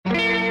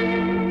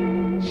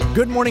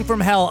Good morning from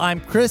hell.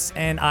 I'm Chris,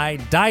 and I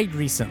died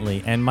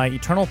recently, and my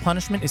eternal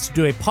punishment is to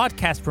do a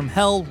podcast from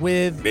hell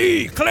with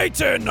me,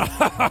 Clayton.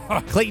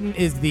 Clayton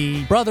is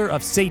the brother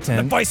of Satan.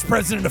 The vice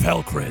president of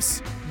hell,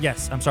 Chris.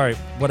 Yes, I'm sorry,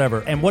 whatever.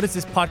 And what is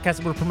this podcast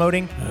that we're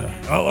promoting?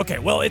 Okay.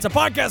 Well, it's a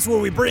podcast where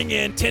we bring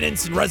in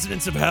tenants and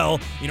residents of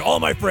hell. You know, all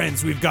my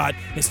friends. We've got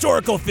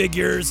historical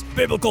figures,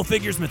 biblical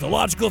figures,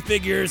 mythological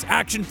figures,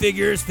 action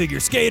figures,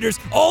 figure skaters,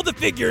 all the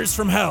figures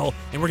from hell,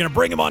 and we're going to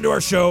bring them onto our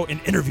show and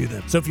interview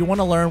them. So if you want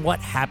to learn what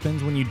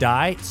happens when you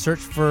die, search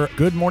for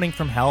Good Morning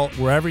from Hell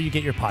wherever you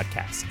get your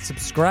podcasts.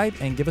 Subscribe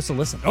and give us a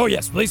listen. Oh,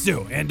 yes, please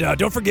do. And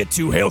don't forget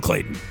to hail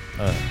Clayton.